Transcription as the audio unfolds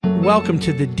Welcome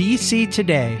to the DC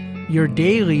Today, your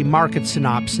daily market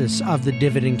synopsis of the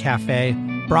Dividend Cafe,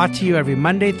 brought to you every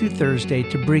Monday through Thursday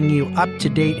to bring you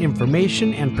up-to-date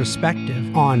information and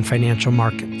perspective on financial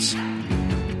markets.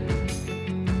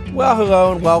 Well,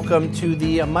 hello and welcome to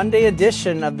the Monday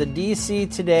edition of the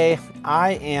DC Today.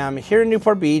 I am here in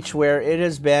Newport Beach, where it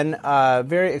has been a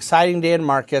very exciting day in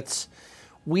markets.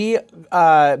 We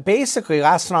basically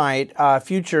last night,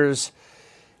 futures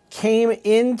came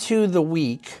into the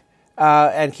week,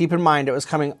 and keep in mind it was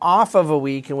coming off of a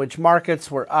week in which markets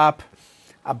were up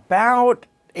about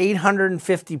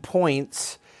 850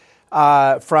 points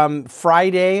from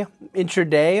Friday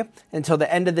intraday until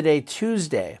the end of the day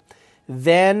Tuesday.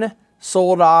 Then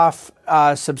sold off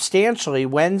substantially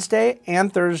Wednesday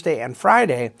and Thursday and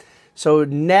Friday. So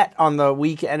net on the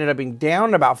week ended up being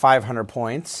down about 500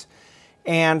 points.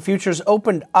 And futures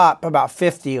opened up about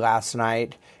 50 last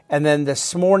night. And then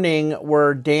this morning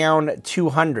we're down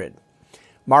 200.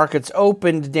 Markets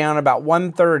opened down about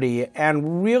 130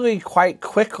 and really quite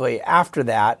quickly after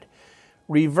that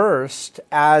reversed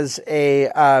as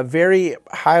a very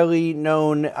highly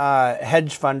known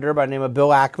hedge funder by the name of Bill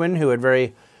Ackman, who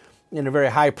had in a very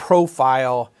high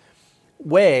profile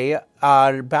way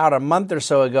about a month or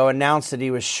so ago announced that he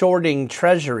was shorting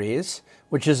treasuries,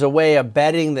 which is a way of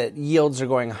betting that yields are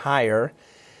going higher.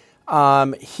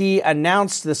 He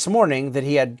announced this morning that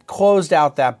he had closed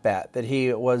out that bet, that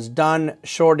he was done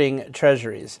shorting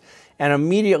treasuries. And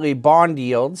immediately bond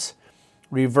yields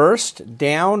reversed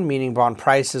down, meaning bond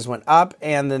prices went up,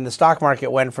 and then the stock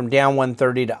market went from down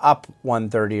 130 to up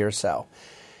 130 or so.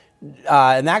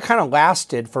 And that kind of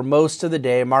lasted for most of the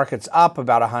day. Markets up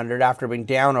about 100 after being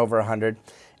down over 100.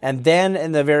 And then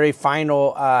in the very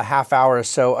final half hour or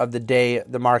so of the day,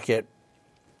 the market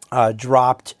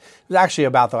dropped. It was actually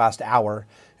about the last hour.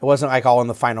 It wasn't like all in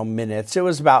the final minutes. It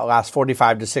was about the last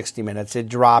 45 to 60 minutes. It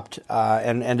dropped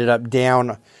and ended up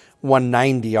down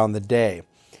 190 on the day.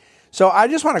 So I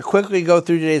just want to quickly go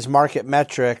through today's market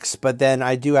metrics, but then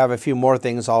I do have a few more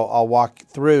things I'll walk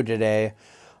through today.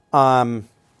 The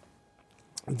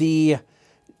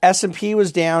S&P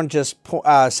was down just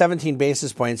 17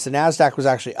 basis points. The NASDAQ was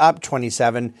actually up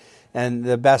 27, and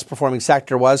the best performing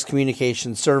sector was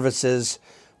communication services,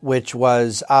 which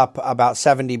was up about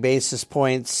 70 basis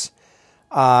points.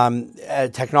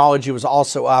 Technology was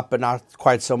also up, but not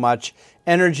quite so much.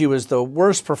 Energy was the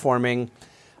worst performing,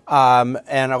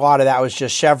 and a lot of that was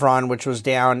just Chevron, which was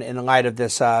down in light of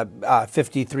this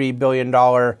 $53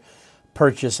 billion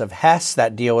purchase of Hess.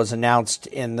 That deal was announced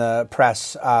in the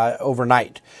press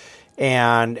overnight.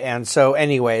 And so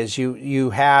anyways, you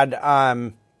had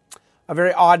a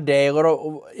very odd day, a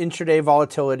little intraday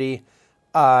volatility,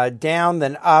 down,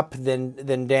 then up,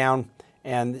 then down,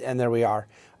 and there we are.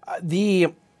 The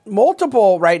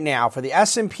multiple right now for the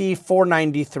S&P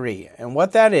 493, and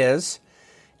what that is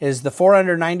the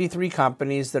 493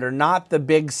 companies that are not the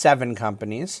big 7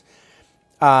 companies,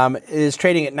 is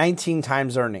trading at 19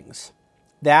 times earnings.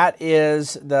 That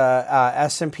is the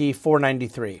S&P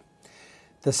 493.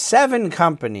 The 7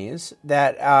 companies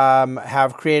that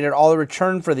have created all the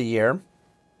return for the year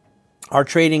are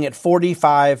trading at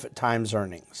 45 times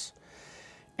earnings.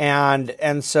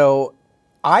 And so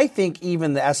I think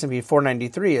even the S&P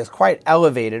 493 is quite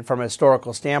elevated from a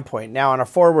historical standpoint. Now, on a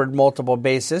forward multiple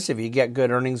basis, if you get good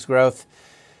earnings growth,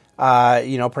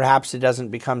 perhaps it doesn't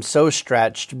become so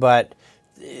stretched, but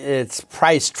it's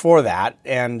priced for that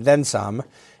and then some.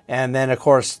 And then, of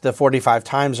course, the 45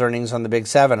 times earnings on the big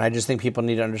 7. I just think people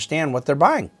need to understand what they're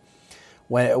buying.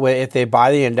 If they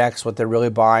buy the index, what they're really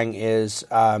buying is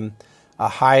a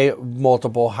high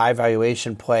multiple, high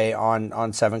valuation play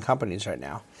on 7 companies right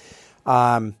now.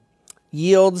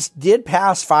 Yields did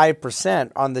pass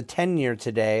 5% on the 10-year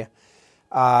today,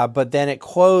 but then it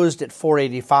closed at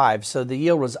 485. So the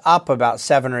yield was up about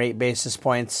 7 or 8 basis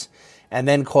points and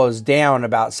then closed down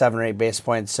about 7 or 8 basis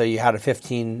points. So you had a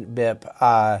 15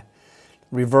 BIP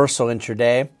reversal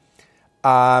intraday.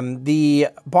 The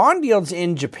bond yields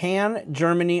in Japan,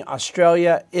 Germany,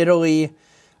 Australia, Italy,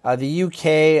 the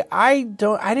UK. I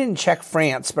didn't check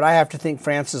France, but I have to think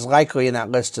France is likely in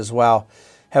that list as well,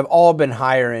 have all been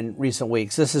higher in recent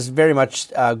weeks. This is very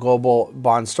much a global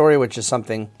bond story, which is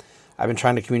something I've been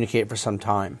trying to communicate for some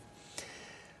time.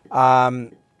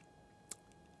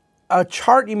 A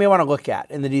chart you may want to look at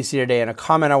in the DC today, and a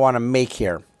comment I want to make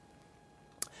here.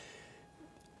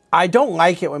 I don't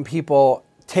like it when people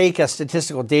take a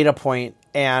statistical data point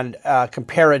and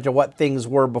compare it to what things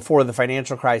were before the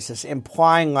financial crisis,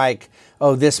 implying like,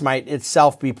 oh, this might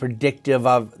itself be predictive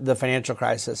of the financial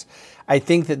crisis. I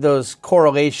think that those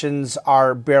correlations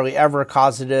are barely ever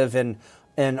causative and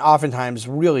and oftentimes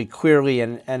really clearly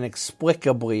and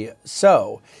inexplicably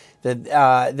so,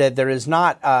 that there is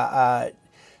not a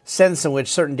sense in which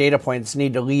certain data points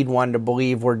need to lead one to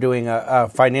believe we're doing a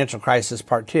financial crisis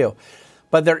part two.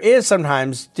 But there is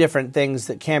sometimes different things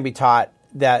that can be taught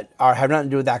that have nothing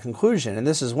to do with that conclusion. And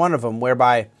this is one of them,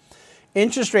 whereby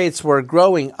interest rates were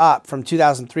growing up from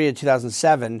 2003 to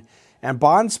 2007, and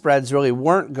bond spreads really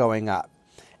weren't going up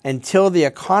until the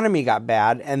economy got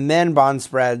bad, and then bond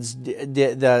spreads,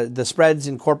 the spreads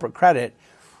in corporate credit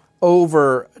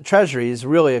over treasuries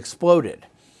really exploded.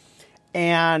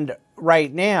 And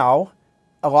right now,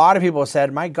 a lot of people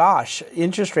said, my gosh,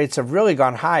 interest rates have really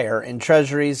gone higher in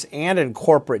treasuries and in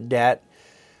corporate debt,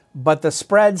 but the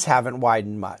spreads haven't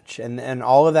widened much. And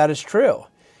all of that is true.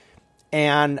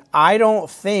 And I don't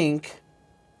think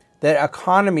that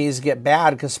economies get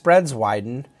bad because spreads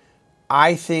widen.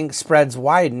 I think spreads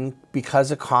widen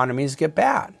because economies get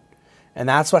bad. And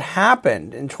that's what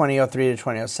happened in 2003 to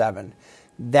 2007.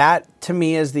 That, to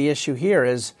me, is the issue here,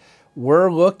 is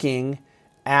we're looking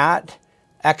at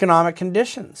economic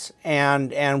conditions.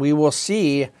 And we will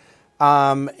see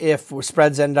if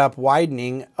spreads end up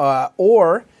widening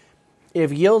or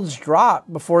if yields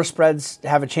drop before spreads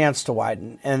have a chance to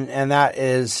widen. And that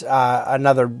is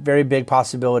another very big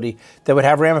possibility that would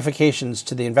have ramifications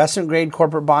to the investment grade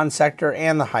corporate bond sector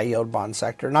and the high yield bond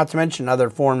sector, not to mention other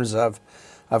forms of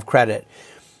credit.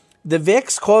 The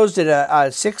VIX closed at a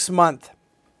 6-month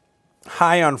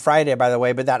high on Friday, by the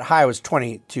way, but that high was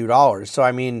 $22. So,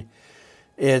 I mean,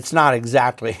 it's not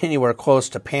exactly anywhere close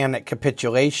to panic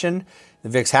capitulation. The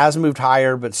VIX has moved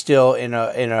higher, but still in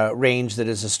a range that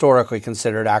is historically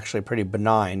considered actually pretty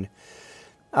benign.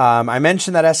 I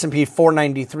mentioned that S&P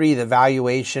 493, the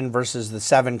valuation versus the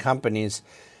 7 companies.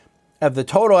 Of the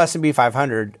total S&P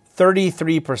 500,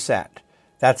 33%,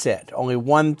 that's it. Only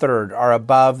 1/3 are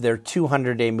above their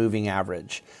 200-day moving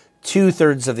average.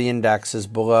 2/3 of the index is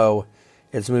below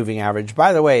its moving average.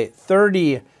 By the way,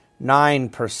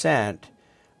 39%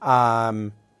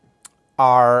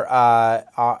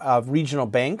 of regional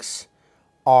banks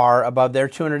are above their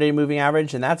 200-day moving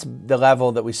average, and that's the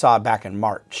level that we saw back in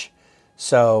March.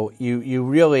 So you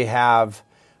really have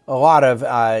a lot of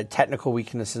technical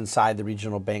weakness inside the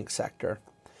regional bank sector.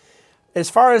 As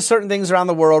far as certain things around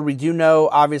the world, we do know,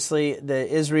 obviously,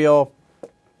 the Israel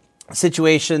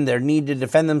situation, their need to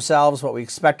defend themselves. What we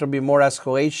expect will be more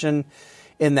escalation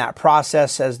in that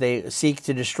process as they seek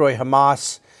to destroy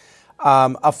Hamas.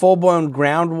 A full-blown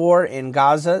ground war in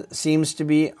Gaza seems to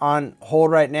be on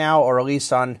hold right now, or at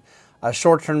least on a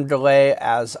short-term delay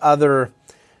as other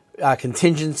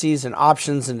contingencies and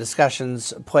options and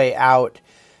discussions play out.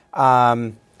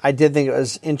 I did think it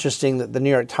was interesting that the New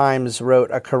York Times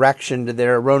wrote a correction to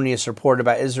their erroneous report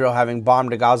about Israel having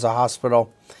bombed a Gaza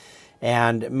hospital,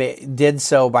 and did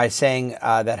so by saying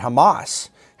that Hamas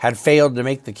had failed to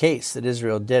make the case that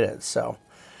Israel did it. So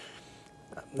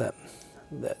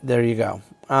there you go.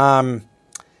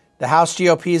 The House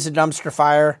GOP is a dumpster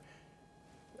fire.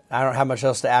 I don't have much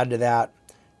else to add to that.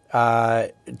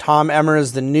 Tom Emmer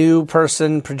is the new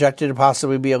person projected to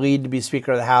possibly be a lead to be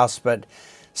Speaker of the House, but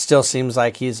still seems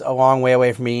like he's a long way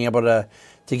away from being able to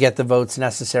get the votes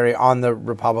necessary on the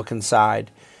Republican side.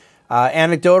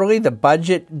 Anecdotally, the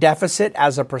budget deficit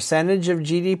as a percentage of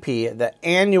GDP, the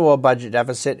annual budget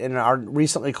deficit in our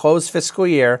recently closed fiscal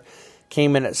year,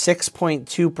 came in at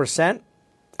 6.2%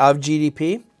 of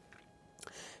GDP.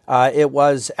 It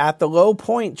was at the low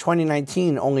point,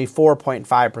 2019, only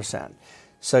 4.5%.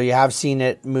 So you have seen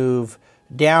it move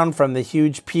down from the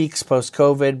huge peaks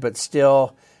post-COVID, but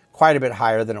still quite a bit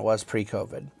higher than it was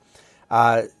pre-COVID.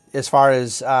 As far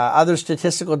as other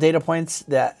statistical data points,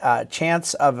 the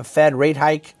chance of a Fed rate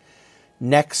hike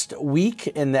next week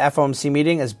in the FOMC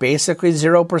meeting is basically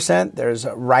 0%. There's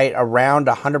right around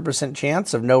 100%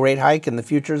 chance of no rate hike in the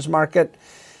futures market.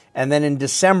 And then in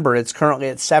December, it's currently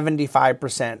at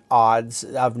 75% odds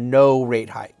of no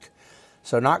rate hike.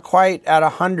 So not quite at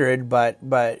 100, but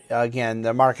again,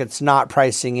 the market's not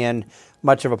pricing in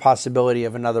much of a possibility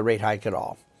of another rate hike at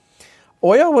all.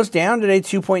 Oil was down today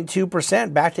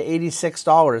 2.2%, back to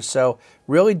 $86. So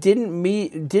really didn't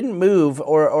move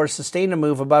or sustain a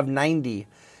move above 90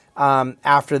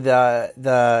 after the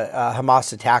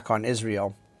Hamas attack on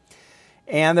Israel.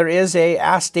 And there is a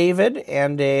Ask David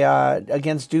and a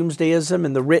against doomsdayism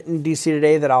in the written DC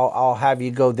Today that I'll have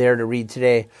you go there to read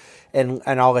today, and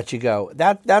I'll let you go.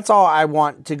 That's all I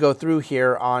want to go through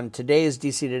here on today's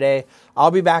DC Today.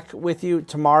 I'll be back with you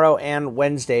tomorrow and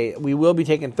Wednesday. We will be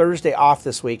taking Thursday off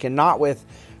this week, and not with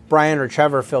Brian or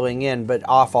Trevor filling in, but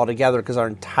off altogether because our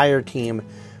entire team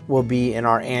will be in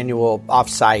our annual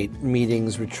offsite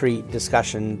meetings, retreat,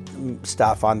 discussion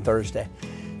stuff on Thursday.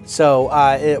 So,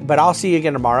 but I'll see you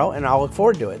again tomorrow, and I'll look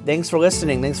forward to it. Thanks for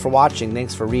listening. Thanks for watching.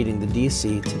 Thanks for reading the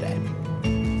DC Today.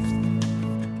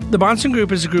 The Bahnsen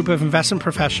Group is a group of investment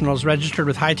professionals registered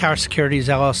with Hightower Securities,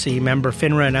 LLC, member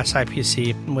FINRA and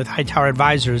SIPC, and with Hightower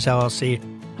Advisors, LLC,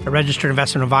 a registered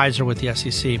investment advisor with the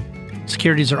SEC.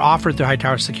 Securities are offered through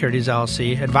Hightower Securities,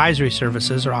 LLC. Advisory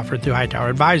services are offered through Hightower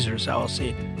Advisors,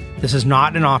 LLC. This is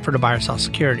not an offer to buy or sell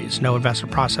securities. No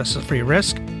investment process is free of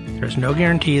risk. There is no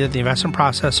guarantee that the investment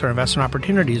process or investment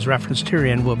opportunities referenced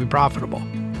herein will be profitable.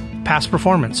 Past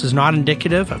performance is not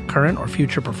indicative of current or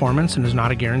future performance and is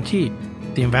not a guarantee.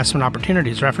 The investment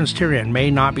opportunities referenced herein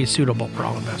may not be suitable for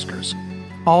all investors.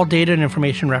 All data and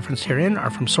information referenced herein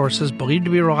are from sources believed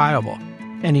to be reliable.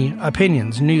 Any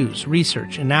opinions, news,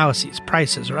 research, analyses,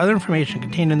 prices, or other information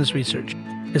contained in this research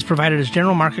is provided as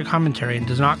general market commentary and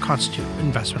does not constitute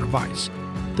investment advice.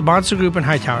 The Bahnsen Group and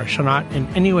Hightower shall not in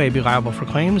any way be liable for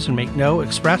claims and make no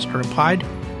expressed or implied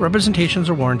representations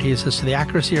or warranties as to the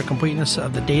accuracy or completeness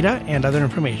of the data and other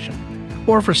information,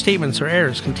 or for statements or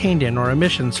errors contained in or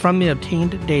omissions from the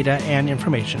obtained data and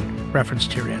information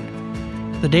referenced herein.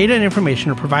 The data and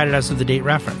information are provided as of the date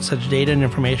referenced. Such data and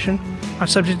information are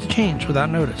subject to change without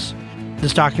notice.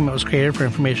 This document was created for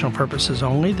informational purposes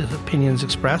only. The opinions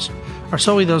expressed are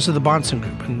solely those of the Bahnsen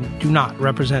Group and do not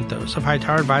represent those of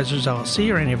Hightower Advisors,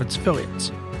 LLC, or any of its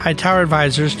affiliates. Hightower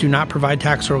Advisors do not provide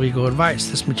tax or legal advice.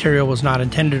 This material was not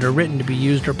intended or written to be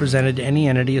used or presented to any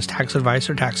entity as tax advice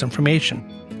or tax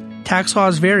information. Tax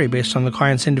laws vary based on the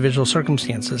client's individual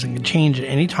circumstances and can change at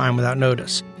any time without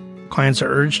notice. Clients are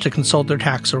urged to consult their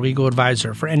tax or legal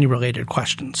advisor for any related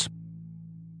questions.